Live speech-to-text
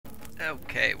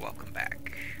Okay, welcome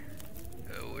back.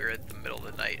 We're at the middle of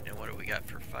the night, and what do we got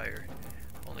for fire?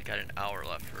 Only got an hour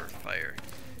left for fire.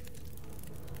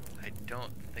 I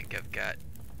don't think I've got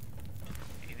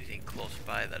anything close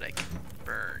by that I can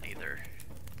burn either.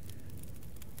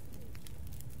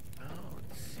 Oh,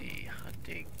 let's see,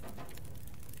 hunting.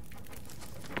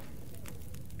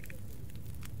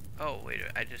 Oh, wait,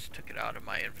 I just took it out of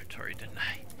my inventory, didn't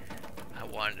I? I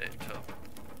wanted to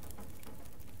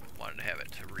have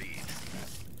it to read.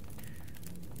 Let's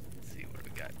see, what do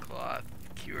we got? Cloth,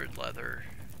 cured leather.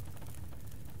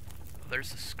 Oh, there's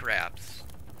the scraps.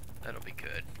 That'll be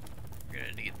good. We're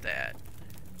gonna need that.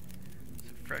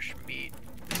 Some fresh meat.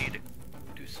 We need to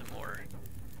do some more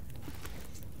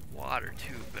water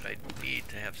too, but I need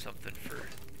to have something for...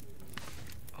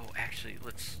 Oh, actually,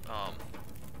 let's,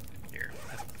 here,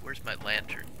 where's my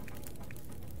lantern?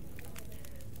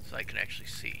 So I can actually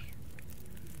see.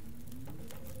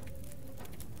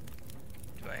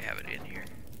 Do I have it in here?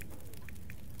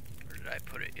 Or did I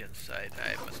put it inside?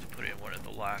 I must have put it in one of the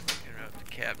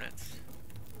the cabinets.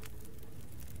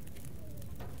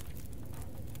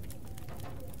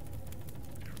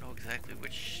 I don't know exactly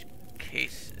which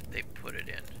case they put it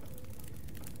in.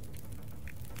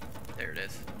 There it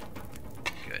is.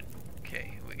 Good.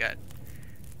 Okay, we got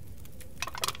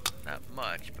not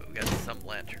much, but we got some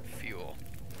lantern fuel.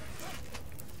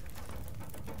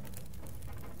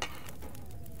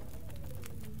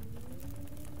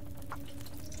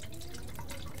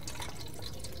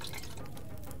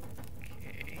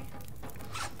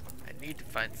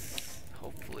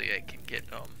 Hopefully I can get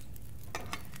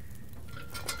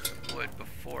wood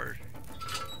before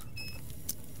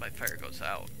my fire goes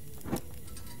out,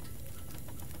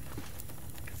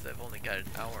 because I've only got an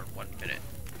hour and 1 minute.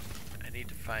 I need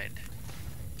to find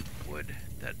wood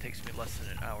that takes me less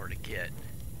than an hour to get.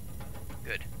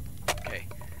 Good. Okay.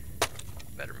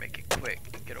 Better make it quick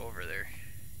and get over there.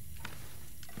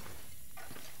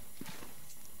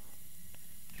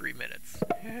 3 minutes.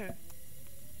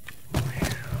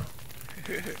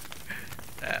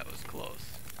 That was close.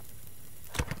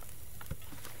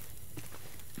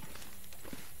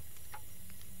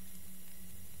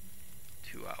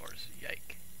 Two hours,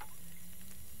 yike.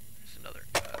 There's another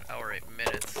hour, 8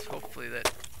 minutes. Hopefully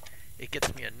that it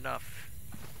gets me enough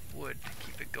wood to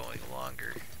keep it going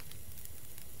longer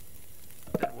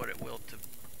than what it will to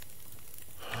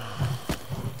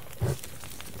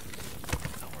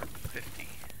hour 50.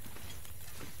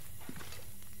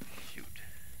 Shoot.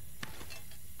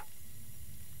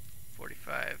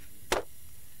 45.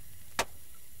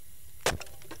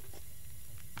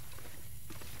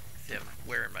 See, I'm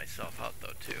wearing myself out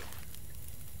though too.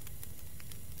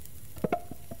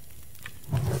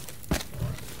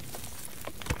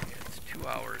 Okay, it's 2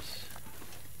 hours.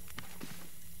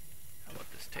 How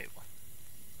about this table?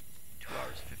 2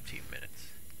 hours 15 minutes.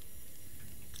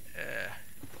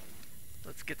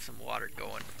 Let's get some water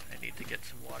going. I need to get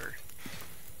some water.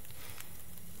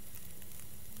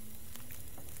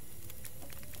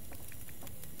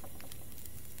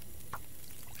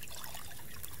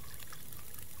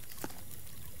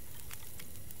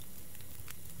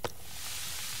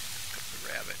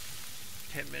 Rabbit.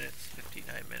 10 minutes,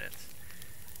 59 minutes.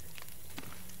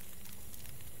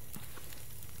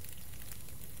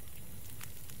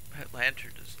 That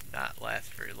lantern does not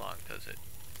last very long, does it?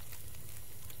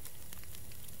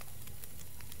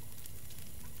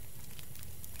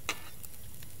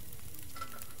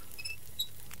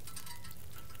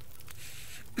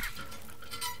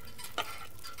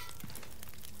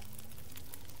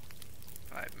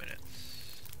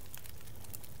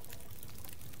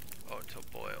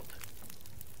 Boiled.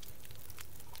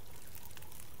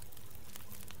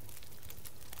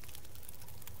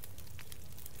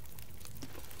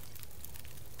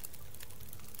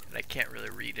 And I can't really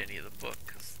read any of the book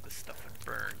because this stuff would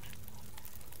burn.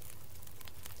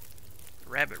 The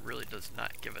rabbit really does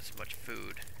not give us much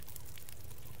food.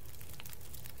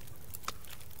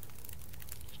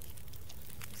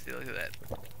 See, look at that.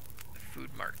 The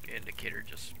food mark indicator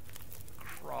just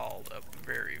crawled up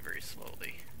very, very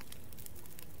slowly.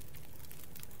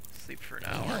 Sleep for an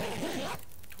hour.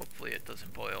 Hopefully it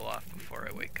doesn't boil off before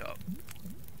I wake up.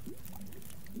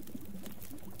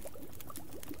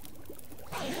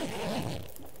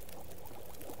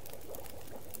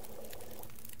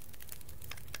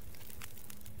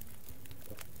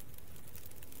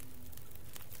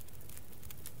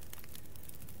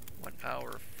 One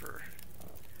hour for...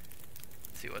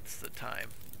 Let's see, what's the time?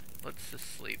 Let's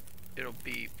just sleep. It'll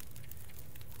be...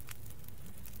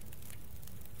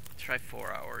 Try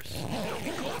 4 hours. It'll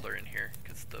be colder in here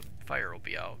because the fire will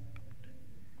be out.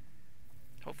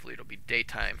 Hopefully it'll be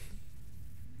daytime.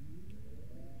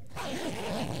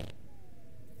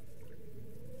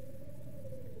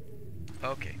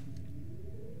 Okay.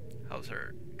 How's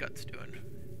her guts doing?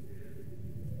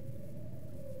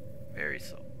 Very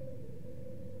slow.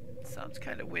 Sounds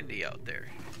kind of windy out there.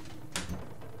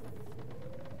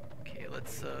 Okay,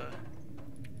 let's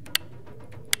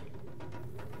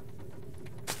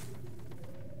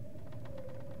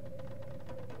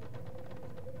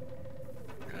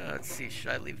see,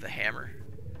 should I leave the hammer?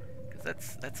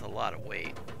 Because that's a lot of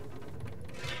weight.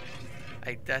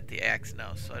 I got the axe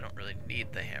now, so I don't really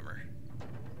need the hammer.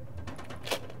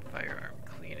 Firearm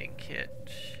cleaning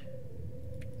kit.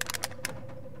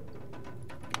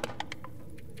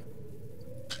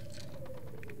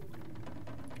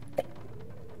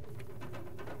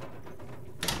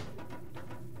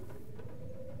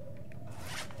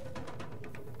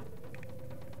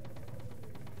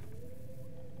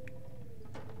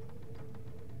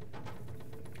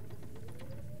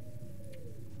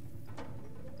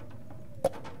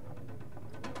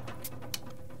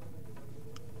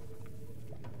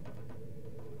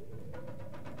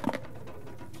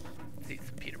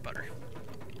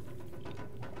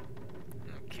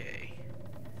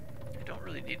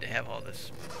 Need to have all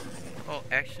this. Oh,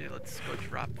 actually, let's go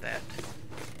drop that.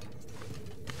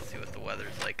 Let's see what the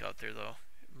weather's like out there, though.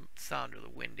 Sound of the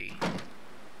windy.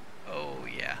 Oh,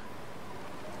 yeah.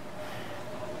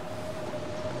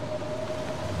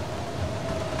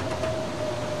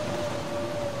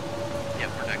 Yep,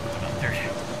 we're not going up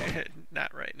there.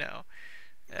 Not right now.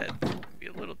 That'd be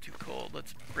a little too cold.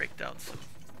 Let's break down some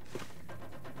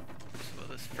of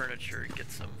this furniture and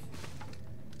get some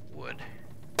wood.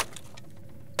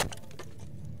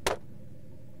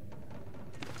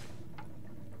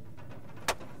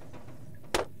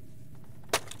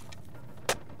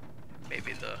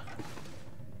 Maybe the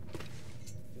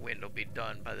wind will be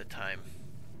done by the time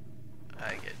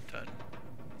I get done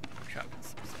chopping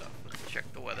some stuff. Let's check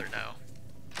the weather now.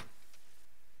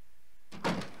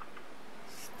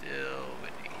 Still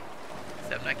windy.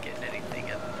 So I'm not getting anything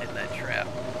in that trap.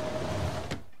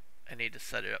 I need to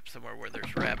set it up somewhere where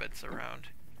there's rabbits around.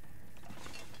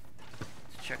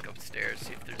 Let's check upstairs,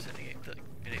 see if there's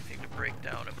anything to break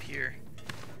down up here.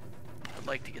 I'd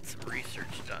like to get some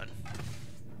research done.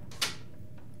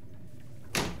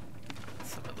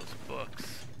 Some of those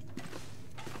books.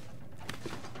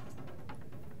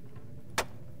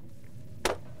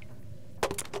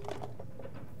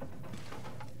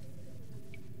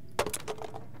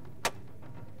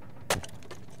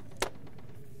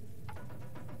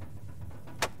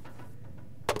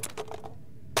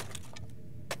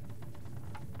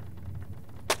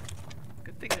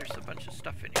 Good thing there's a bunch of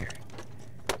stuff in here.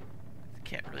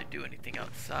 Can't really do anything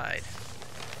outside.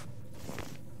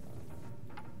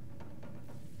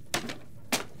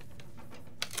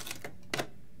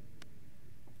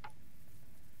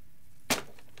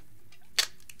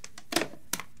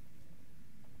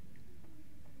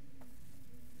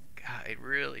 I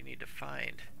really need to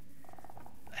find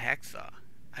the hacksaw.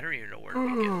 I don't even know where to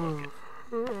begin looking.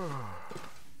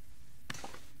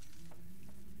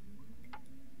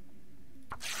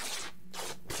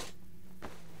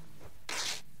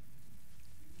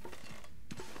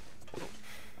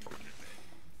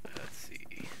 Let's see.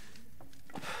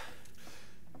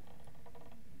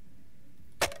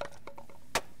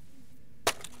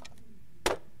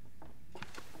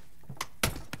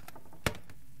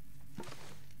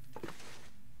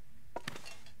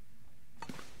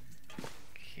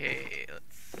 Okay,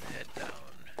 let's head down.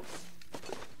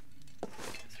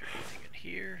 Is there anything in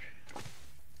here?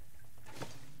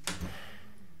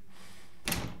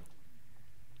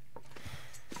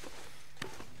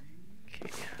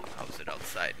 Okay, how's it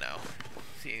outside now?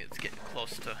 Seeing it's getting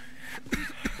close to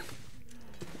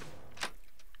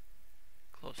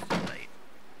night.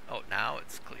 Oh, now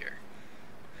it's clear.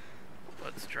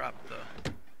 Let's drop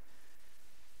the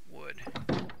wood.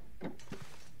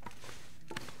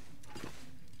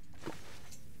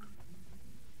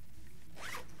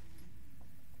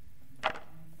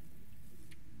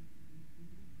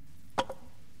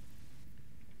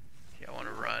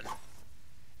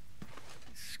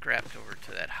 Scrapped over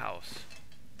to that house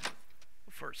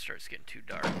before it starts getting too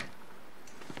dark.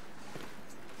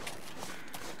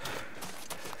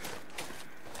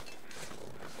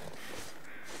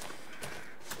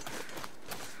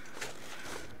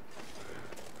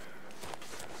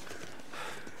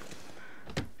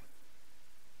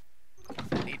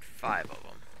 I need 5 of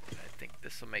them. I think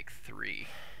this will make 3.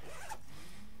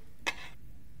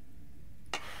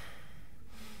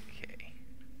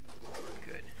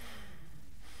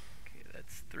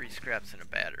 That's 3 scraps and a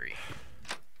battery.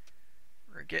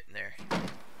 We're getting there. Yeah,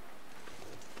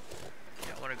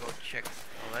 I want to go check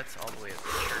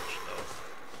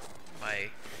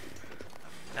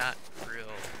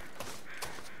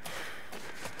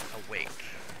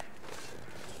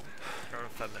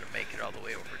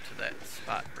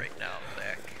now,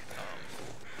 Zach.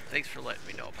 Thanks for letting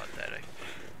me know about that. I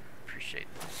appreciate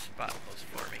spotting those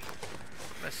for me.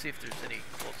 Let's see if there's any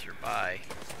closer by.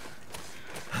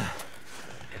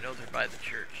 I know they're by the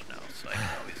church now, so I can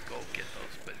always go get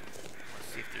those, but let's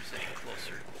see if there's any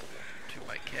closer to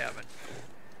my cabin.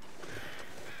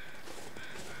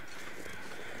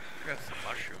 Grab some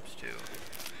mushrooms too.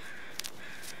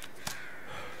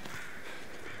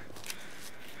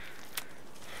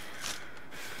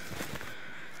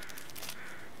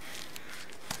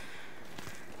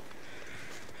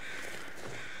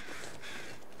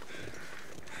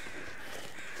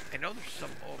 I know there's some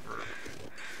over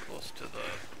close to the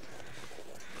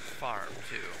farm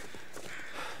too.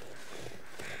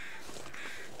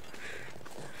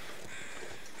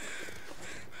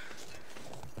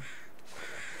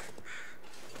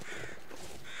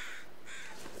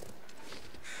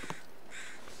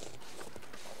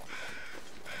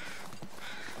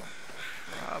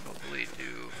 Probably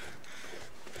do.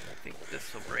 I think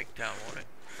this will break down, won't it?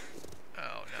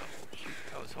 Oh no. Shoot,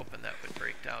 I was hoping that would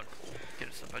break down. Get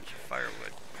us a bunch of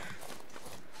firewood.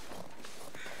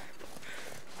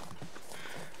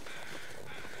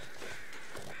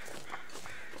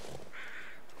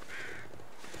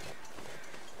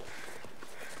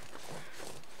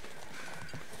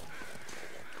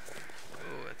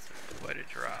 Oh, it's quite a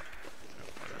drop. I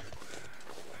don't want to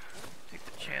take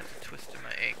the chance of twisting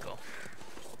my ankle.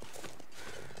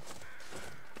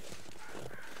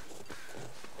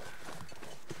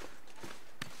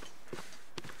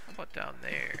 How about down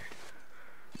there?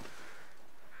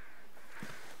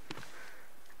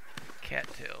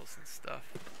 Cattails and stuff.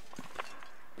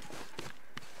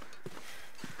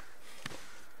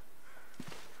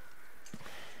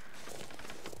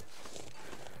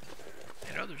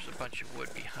 I know there's a bunch of wood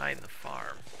behind the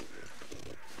farm.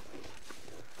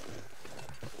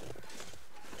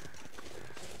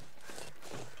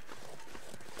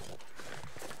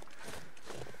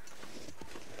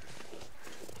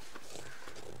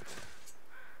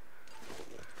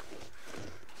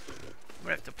 I'm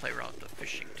gonna have to play around with the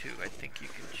fishing too. I think you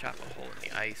can chop a hole in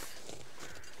the ice.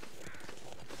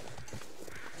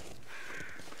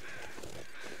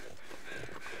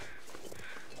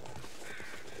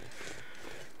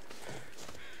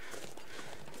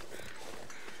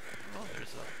 Oh,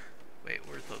 there's a... Wait,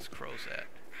 where's those crows at?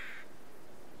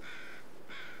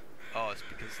 Oh, it's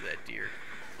because of that deer.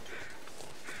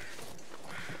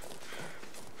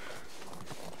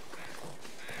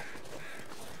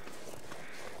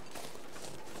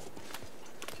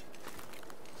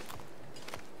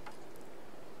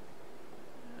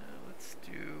 Let's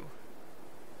do...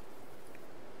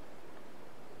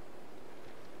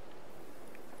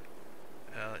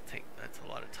 that's a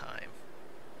lot of time.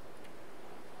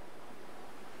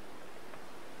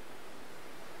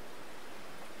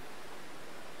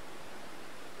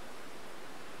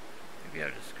 Maybe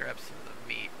I'll just grab some of the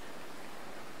meat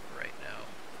right now.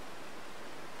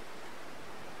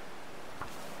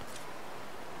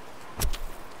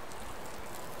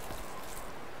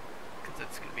 Because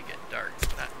it's going to be getting dark.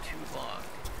 It's not too long.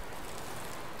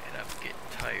 And I'm getting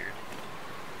tired.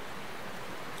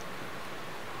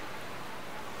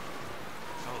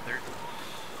 Oh, there.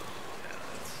 Yeah,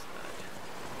 that's not.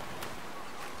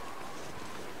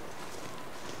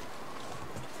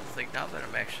 It's like now that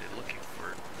I'm actually looking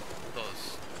for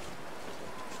those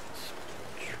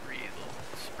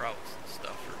sprouts and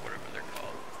stuff, or whatever they're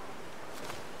called.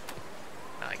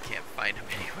 Now I can't find them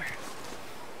anywhere.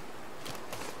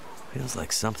 Feels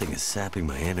like something is sapping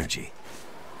my energy.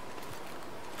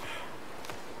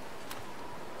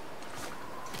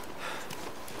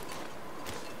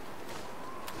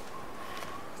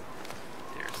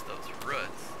 There's those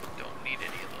roots. Don't need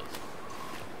any of those.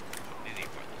 Don't need any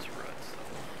more of those roots.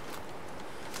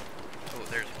 Oh,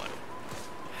 there's one.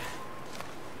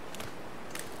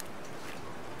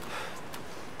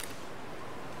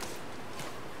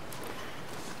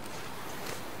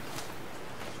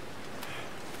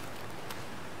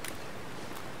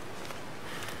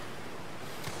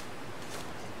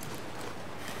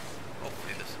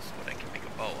 Hopefully this is what I can make a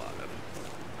bow out of.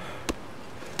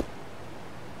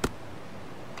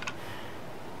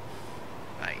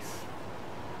 Nice.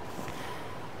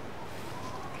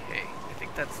 Okay, I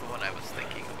think that's the one I was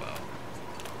thinking about.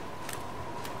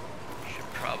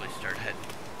 Should probably start heading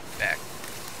back.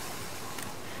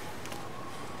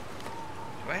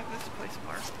 Do I have this place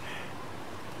marked?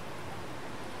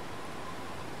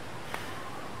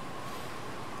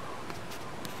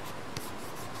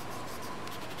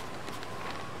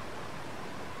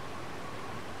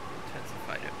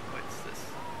 Intensified it. What's this?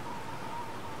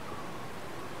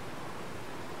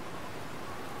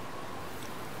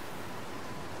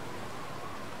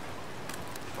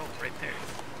 right there.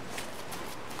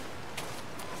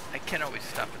 I can always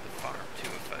stop at the farm too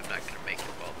if I'm not going to make it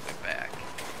all the way back.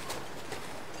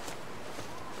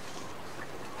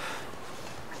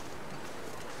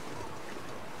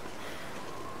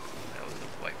 That was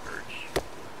a white birch.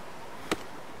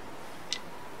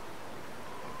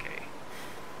 Okay.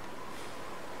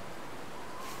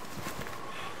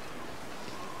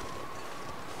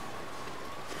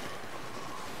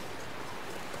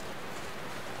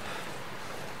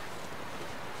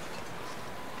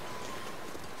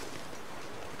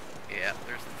 Yeah,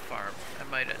 there's the farm. I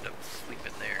might end up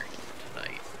sleeping there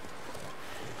tonight.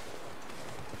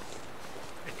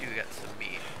 I do got some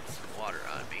meat and some water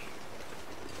on me.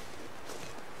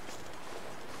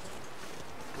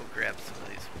 Go grab some of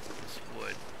this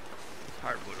wood. This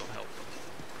hardwood will help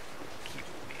keep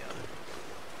me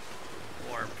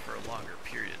warm for a longer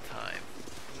period of time.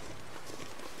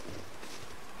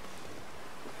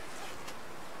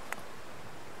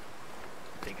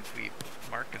 I think if we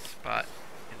mark a spot,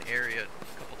 an area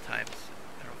a couple times,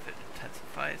 I don't know if it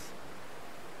intensifies.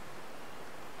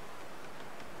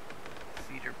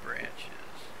 Cedar branches.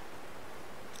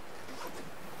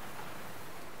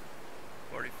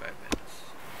 45 minutes.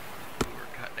 Ooh,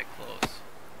 we're cutting it close.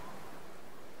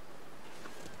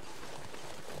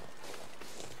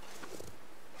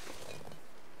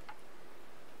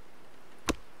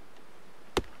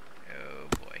 Oh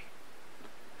boy.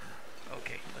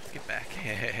 Okay, let's get back.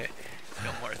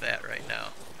 No more of that right now.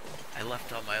 I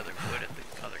left all my other wood at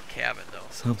the other cabin though.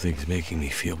 Something's making me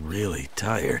feel really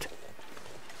tired.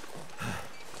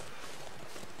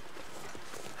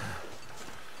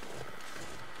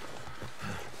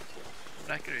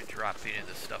 I'm not going to drop any of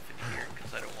this stuff in here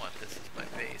because I don't want this as my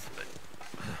base, but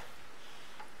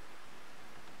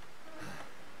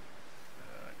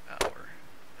an hour.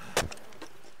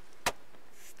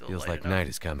 Still Feels light like enough. night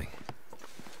is coming.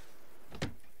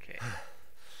 Okay.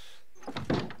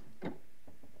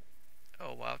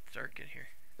 Oh wow, it's dark in here.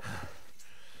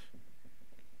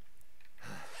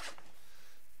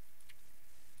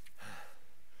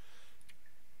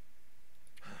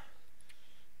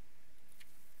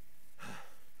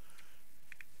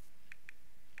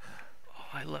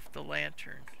 I left the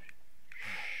lantern.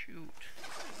 Shoot.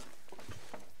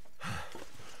 I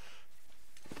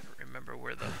don't remember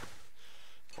where the...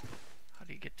 How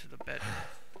do you get to the bedroom?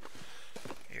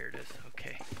 Here it is.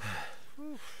 Okay.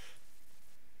 Whew.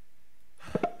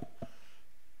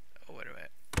 Oh, wait a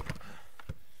minute.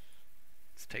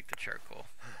 Let's take the charcoal.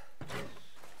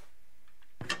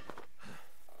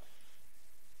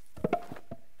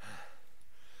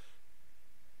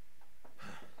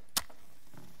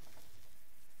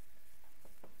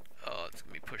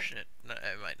 Pushing it.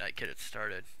 I might not get it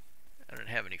started. I don't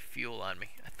have any fuel on me.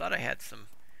 I thought I had some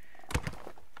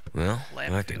Well,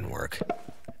 lamp that fuel. didn't work.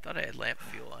 I thought I had lamp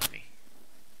fuel on me.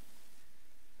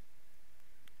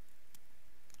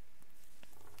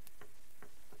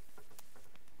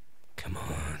 Come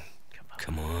on. Come on.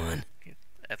 Come on.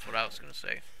 That's what I was going to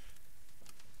say.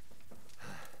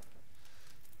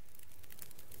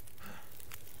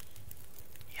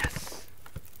 Yes.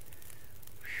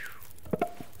 Whew.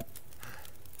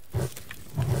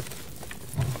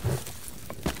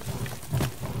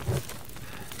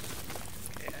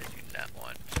 Okay, I do not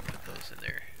want to put those in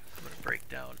there. I'm going to break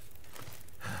down.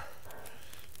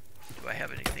 Do I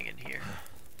have anything in here?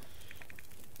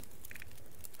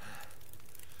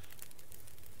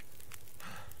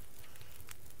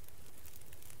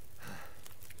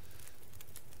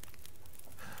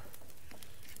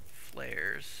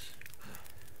 Flares.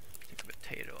 Take a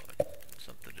potato and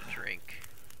something to drink.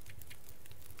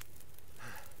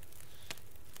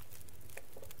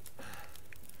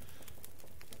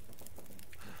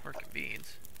 Pork and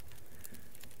beans.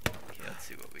 Okay, let's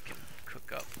see what we can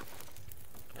cook up.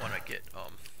 I want to get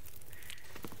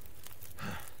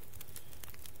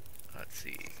let's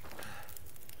see.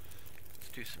 Let's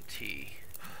do some tea.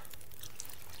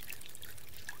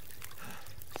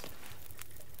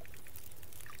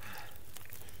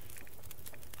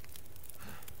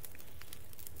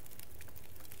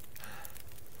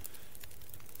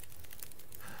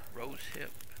 Rose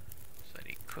hip. So I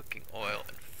need cooking oil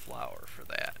and flour for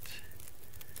that.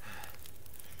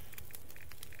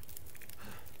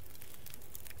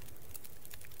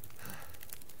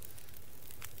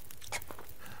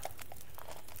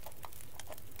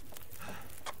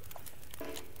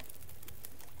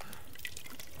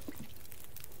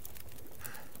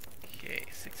 Okay,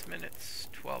 6 minutes,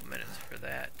 12 minutes for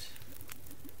that.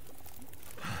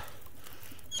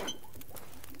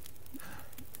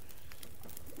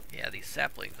 Yeah, these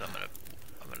saplings I'm gonna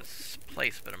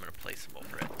place, but I'm gonna place them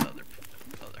over at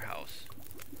the other house.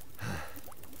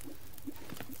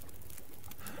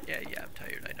 Yeah, I'm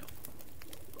tired, I know.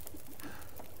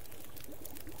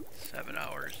 7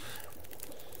 hours.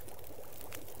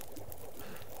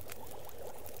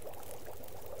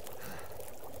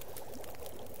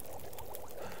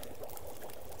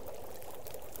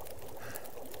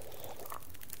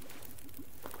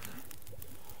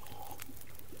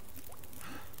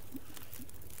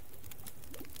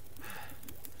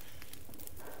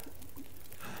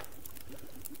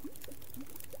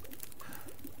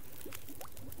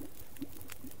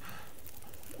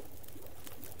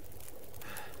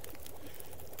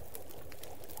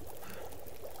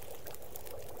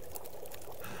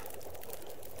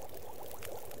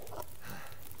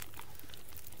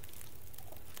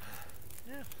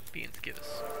 Yeah, beans give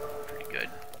us pretty good.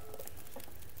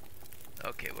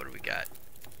 Okay, what do we got?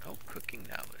 Oh, cooking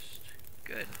novice.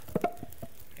 Good.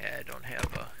 Yeah, I don't have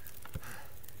a...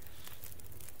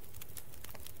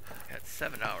 Got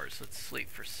 7 hours. Let's sleep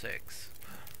for 6.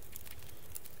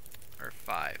 Or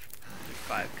 5. Do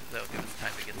 5 because that'll give us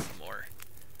time to get some more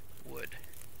wood.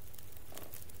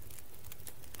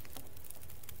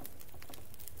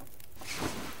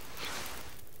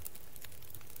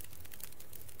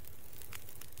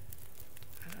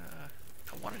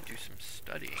 I want to do some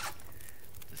studying.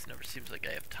 This never seems like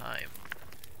I have time.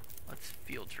 Let's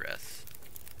field dress.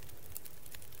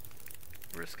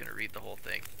 We're just gonna read the whole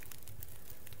thing.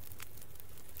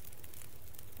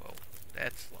 Whoa,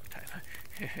 that's a long time.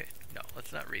 No,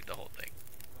 let's not read the whole thing.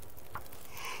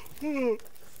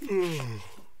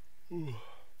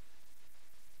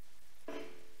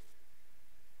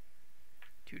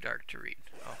 Too dark to read.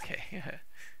 Okay.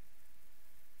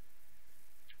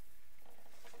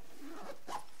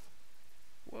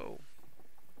 Whoa.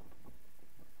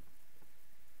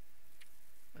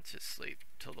 Let's just sleep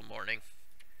till the morning.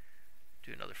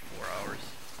 Do another 4 hours.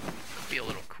 It'll be a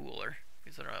little cooler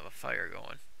because I don't have a fire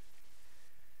going.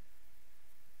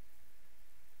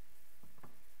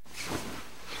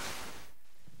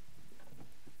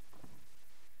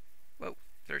 Whoa,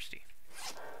 thirsty.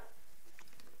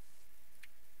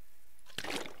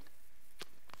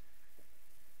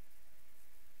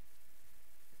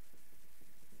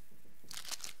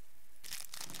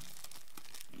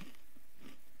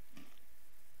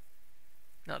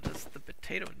 Now, does the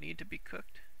potato need to be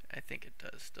cooked? I think it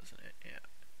does, doesn't it? Yeah.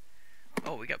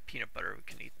 Oh, we got peanut butter. We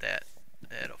can eat that.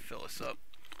 That'll fill us up.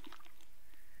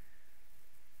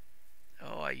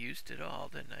 Oh, I used it all,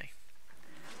 didn't I?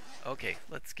 Okay,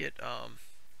 let's get out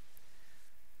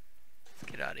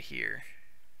of here.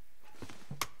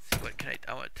 See what can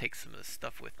I want to take some of this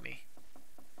stuff with me.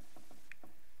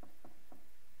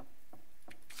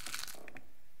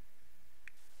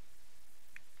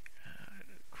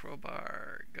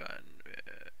 Crowbar, gun,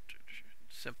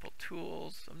 simple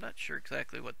tools. I'm not sure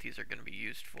exactly what these are going to be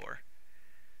used for.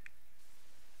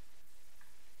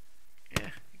 Yeah,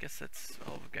 I guess that's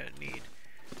all we're going to need.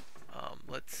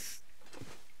 Let's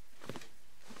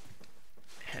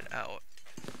head out.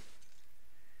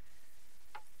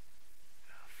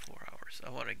 4 hours.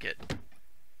 I want to get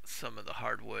some of the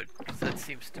hardwood because that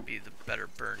seems to be the better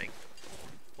burning.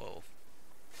 Whoa.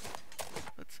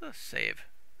 Let's save.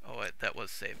 Oh, that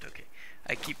was saved. Okay.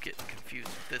 I keep getting confused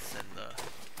with this and the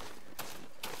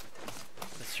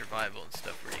survival and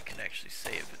stuff where you can actually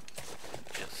save it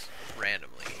just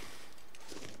randomly.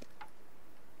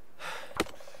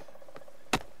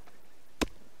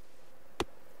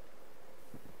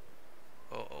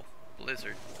 Uh-oh.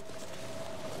 Blizzard.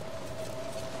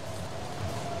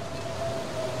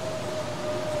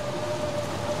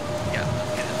 Yeah,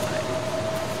 let's get inside.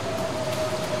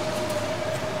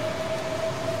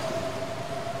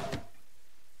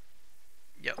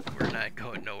 Yep, we're not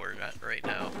going nowhere right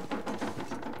now.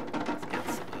 Let's get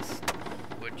some of this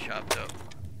wood chopped up.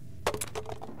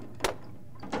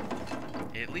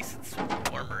 At least it's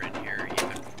warmer in here,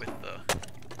 even with the,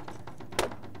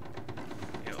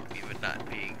 even not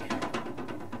being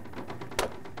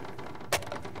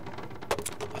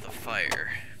with a fire.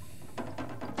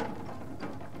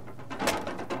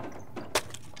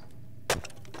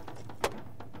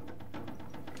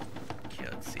 Okay,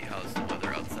 let's see how's the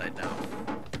weather outside now.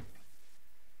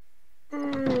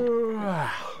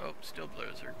 Oh, still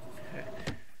blizzard.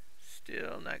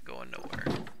 Still not going nowhere.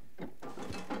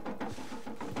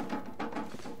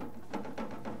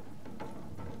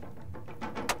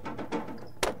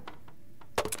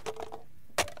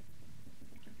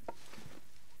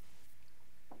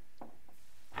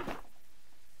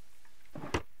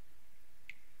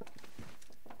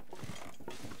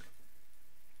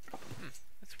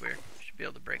 That's weird. Should be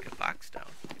able to break a box down.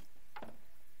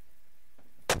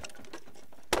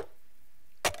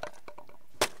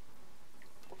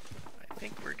 I think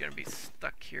think we're gonna be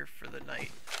stuck here for the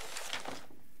night.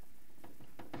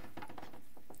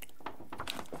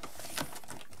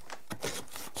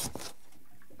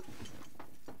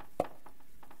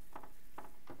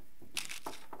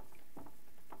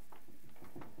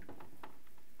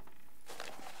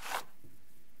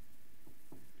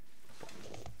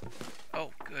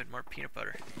 Oh, good, more peanut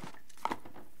butter.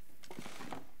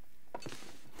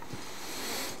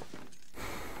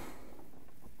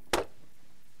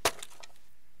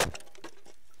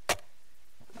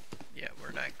 Yeah,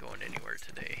 we're not going anywhere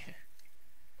today.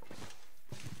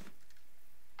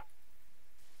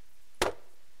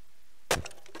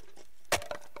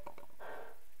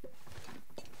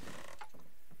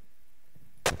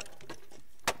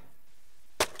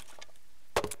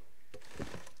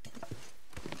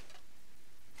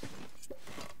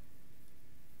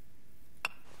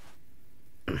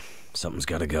 Something's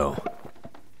gotta go.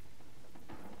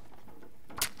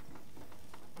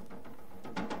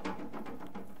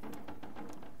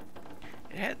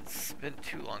 It hadn't been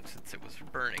too long since it was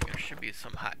burning. There should be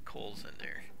some hot coals in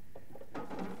there.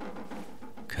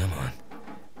 Come on.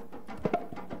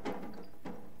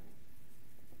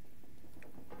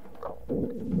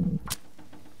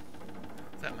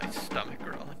 Is that my stomach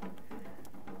growling?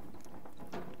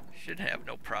 Should have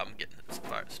no problem getting this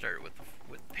fire started with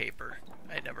paper.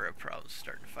 I never have problems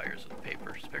starting fires with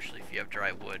paper, especially if you have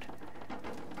dry wood.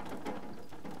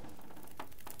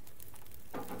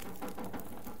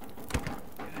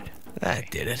 Good.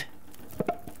 That did it.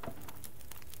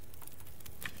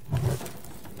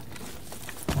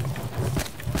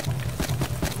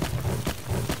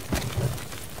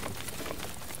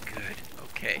 Good.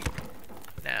 Okay.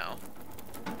 Now,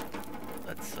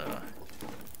 let's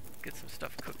get some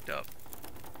stuff cooked up.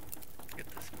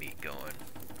 Get this meat going.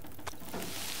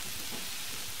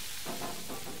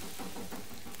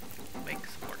 Make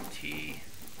some more tea.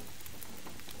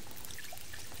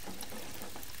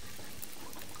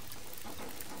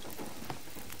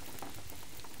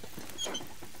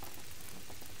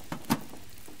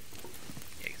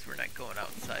 Yeah, 'cause we're not going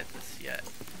outside this yet.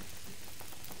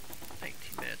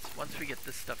 19 minutes. Once we get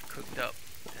this stuff cooked up,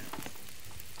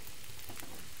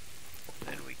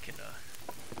 then we can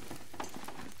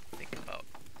think about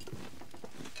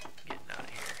getting out of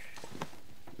here.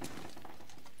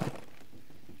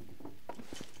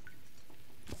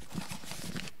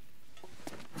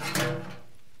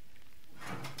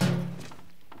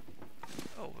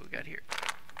 Oh, what we got here?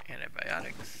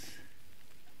 Antibiotics.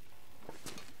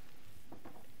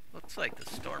 Looks like the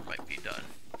storm might be done.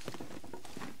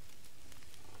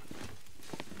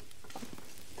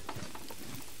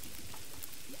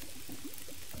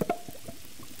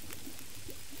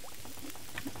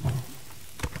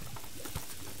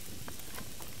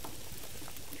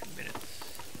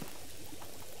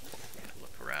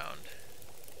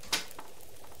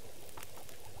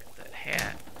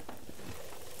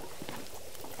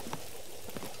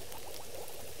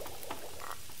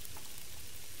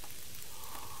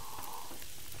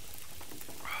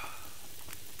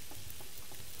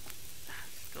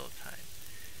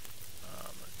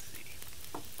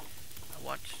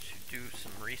 Do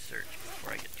some research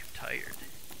before I get too tired.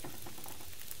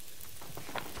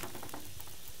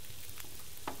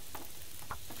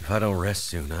 If I don't rest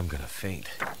soon, I'm gonna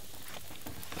faint. Uh-oh,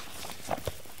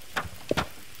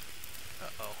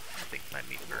 I think my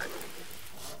meat burned.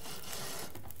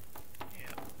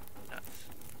 Yeah, nuts.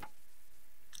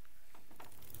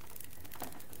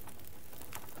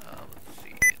 Let's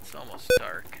see, it's almost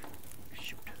dark.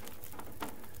 Shoot.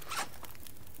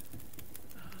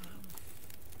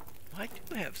 I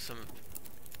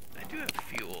do have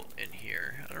fuel in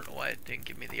here. I don't know why it didn't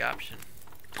give me the option.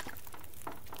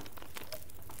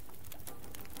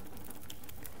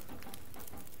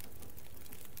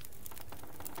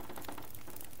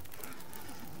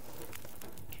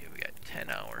 Okay, we got 10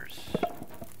 hours.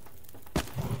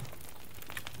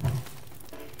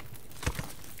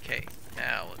 Okay,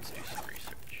 now let's do some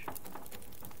research.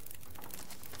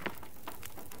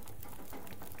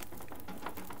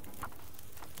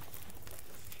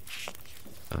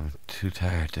 I'm too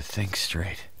tired to think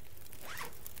straight.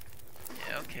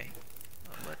 Yeah, okay.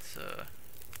 Let's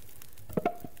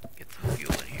get some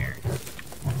fuel in here.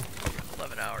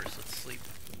 11 hours, let's sleep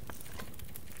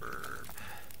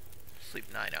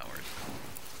 9 hours.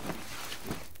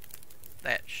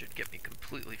 That should get me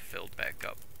completely filled back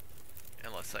up.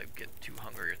 Unless I get too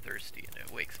hungry or thirsty and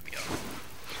it wakes me up.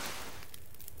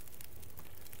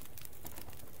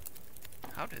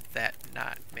 How did that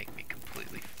not make me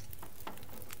completely...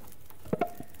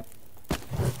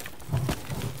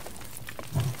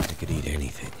 I could eat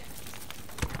anything.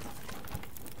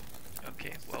 Okay,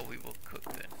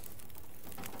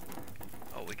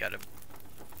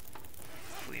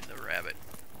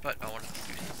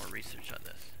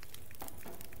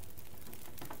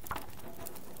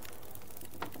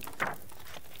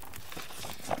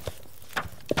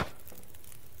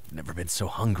 been so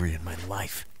hungry in my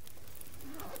life.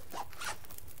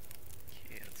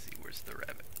 Okay, let's see, where's the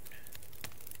rabbit?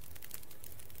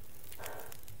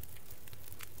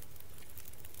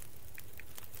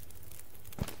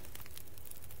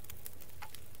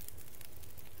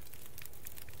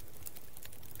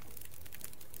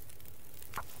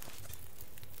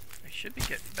 I should be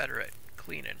getting better at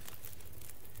cleaning.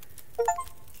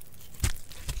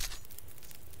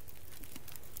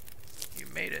 You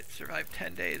made it. Survived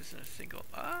 10 days in a single...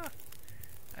 I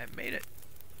made it.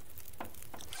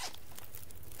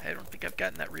 I don't think I've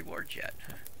gotten that reward yet.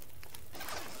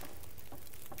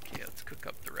 Okay, let's cook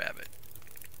up the rabbit.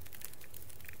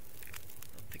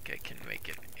 I don't think I can make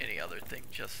it any other thing,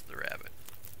 just the rabbit.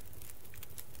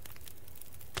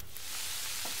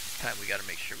 This time we gotta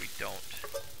make sure we don't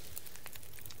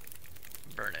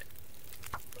burn it.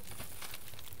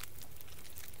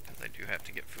 Because I do have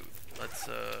to get food. Let's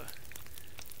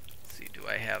see, do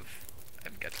I have...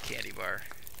 I've got the candy bar.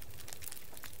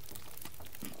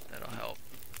 That'll help.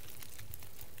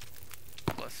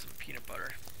 Plus some peanut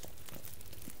butter.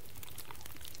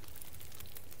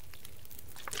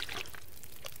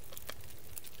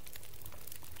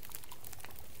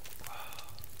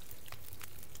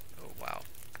 Oh wow.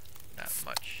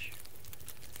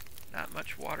 Not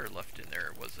much water left in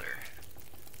there, was there?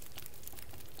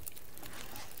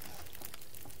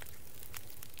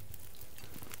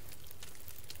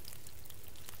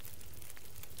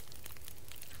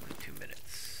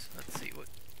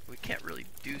 We can't really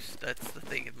do, that's the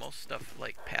thing, most stuff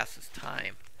like passes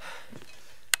time.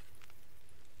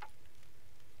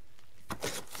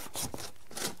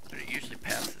 But it usually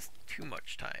passes too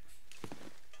much time.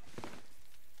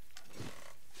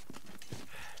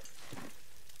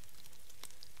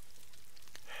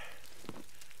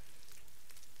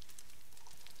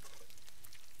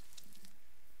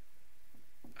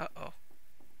 Uh-oh.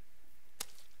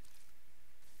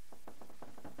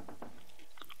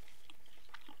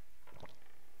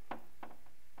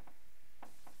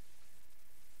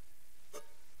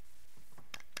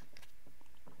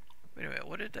 Wait a minute,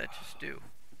 what did that just do?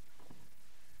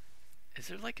 Is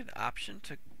there like an option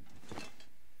to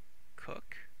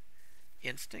cook?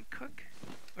 Instant cook?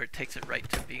 Or it takes it right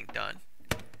to being done?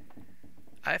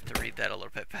 I have to read that a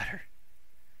little bit better.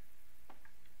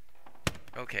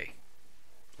 Okay.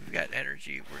 We've got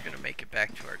energy. We're gonna make it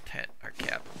back to our tent, our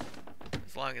cabin.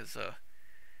 As long as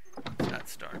it's not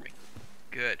storming.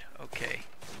 Good, okay.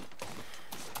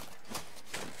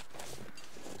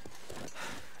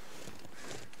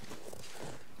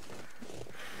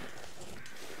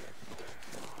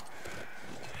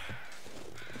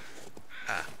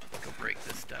 Let's go break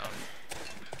this down.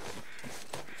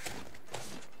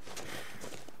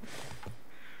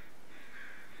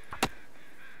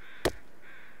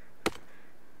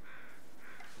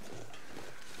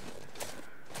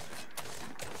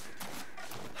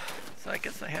 So I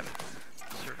guess I haven't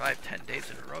survived 10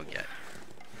 days in a row yet.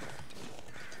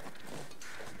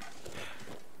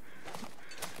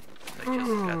 I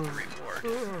just got the reward.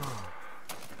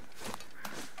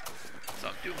 So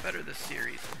I'm doing better this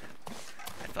series.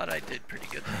 I thought I did pretty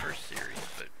good the first series,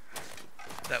 but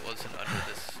that wasn't under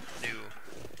this new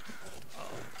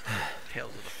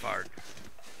Tales of the Fard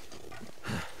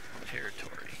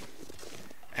territory.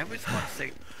 I always want to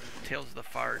say Tales of the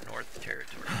Far North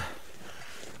territory.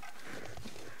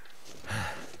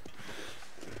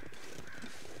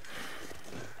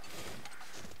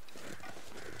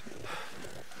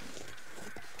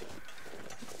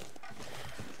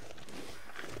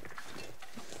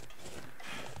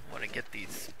 I want to get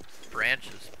these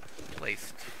branches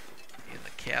placed in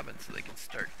the cabin so they can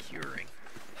start curing.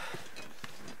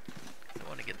 I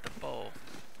want to get the bow.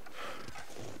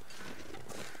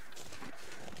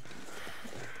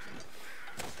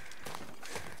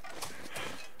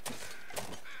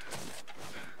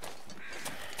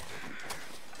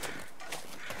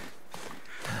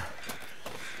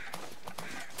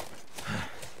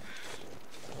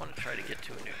 I want to try to get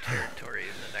to a new territory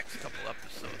in the next couple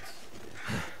episodes.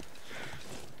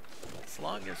 As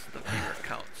long as the viewer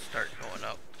counts start going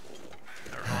up.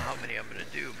 I don't know how many I'm going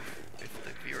to do if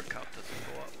the viewer count doesn't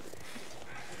go up.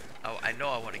 Oh, I know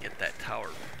I want to get that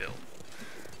tower built,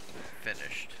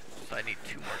 finished. So I need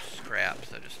 2 more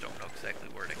scraps. I just don't know exactly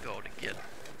where to go to get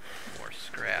more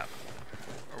scrap.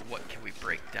 Or what can we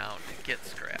break down to get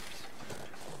scraps.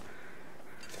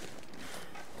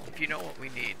 If you know what we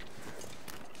need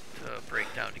to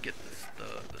break down to get this,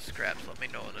 the scraps, let me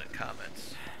know in the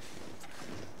comments.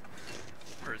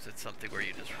 Or is it something where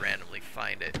you just randomly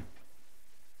find it?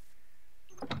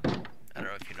 I don't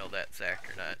know if you know that, Zach,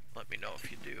 or not. Let me know if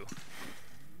you do.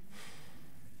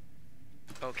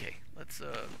 Okay, Let's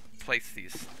place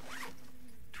these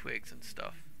twigs and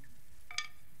stuff.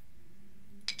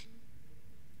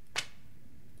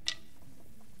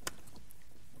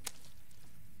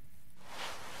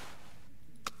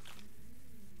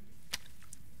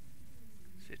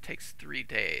 So it takes 3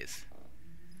 days.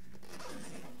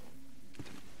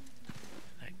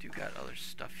 I do got other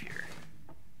stuff here.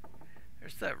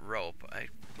 There's that rope. I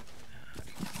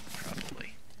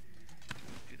probably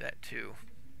do that too.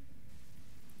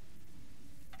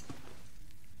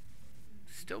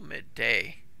 Still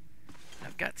midday.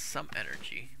 I've got some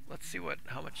energy. Let's see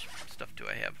how much stuff do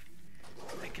I have.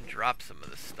 I can drop some of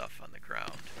this stuff on the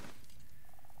ground.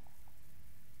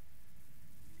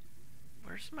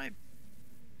 Where's my...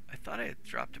 I thought I had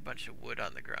dropped a bunch of wood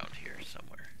on the ground here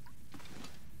somewhere.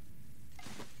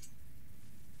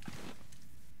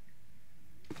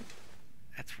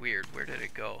 That's weird. Where did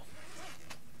it go?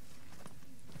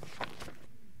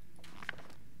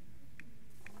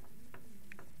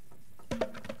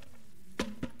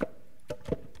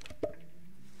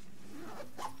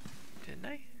 Didn't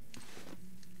I?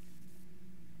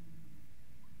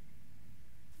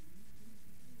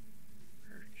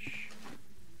 Perch.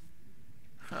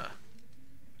 Huh.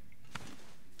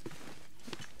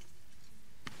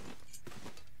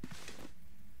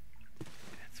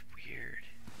 That's weird.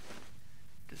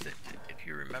 Does it... If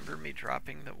you remember me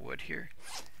dropping the wood here?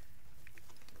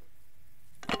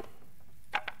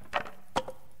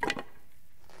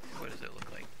 What does it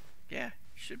look like? Yeah, it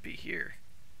should be here.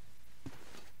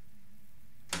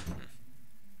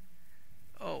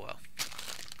 Oh well.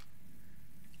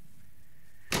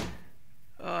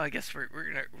 Oh, I guess we're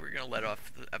gonna let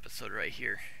off the episode right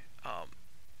here.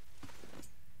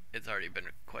 It's already been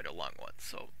quite a long one,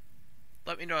 so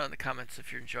let me know in the comments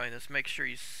if you're enjoying this. Make sure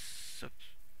you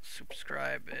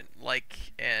subscribe and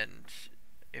like, and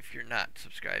if you're not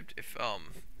subscribed, if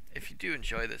you do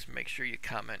enjoy this, make sure you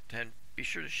comment and be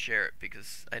sure to share it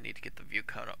because I need to get the view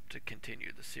count up to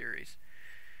continue the series.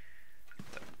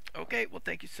 Okay, well,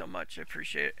 thank you so much. I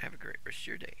appreciate it. Have a great rest of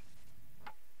your day.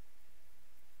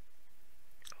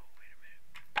 Oh, wait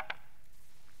a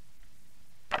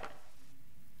minute.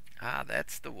 Ah,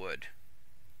 that's the wood.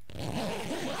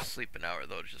 I'll sleep an hour,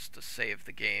 though, just to save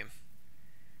the game.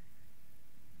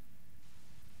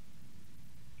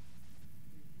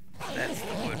 That's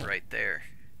the wood right there.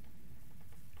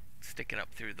 Sticking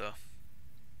up through the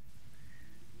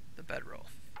bedroll.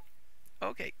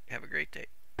 Okay, have a great day.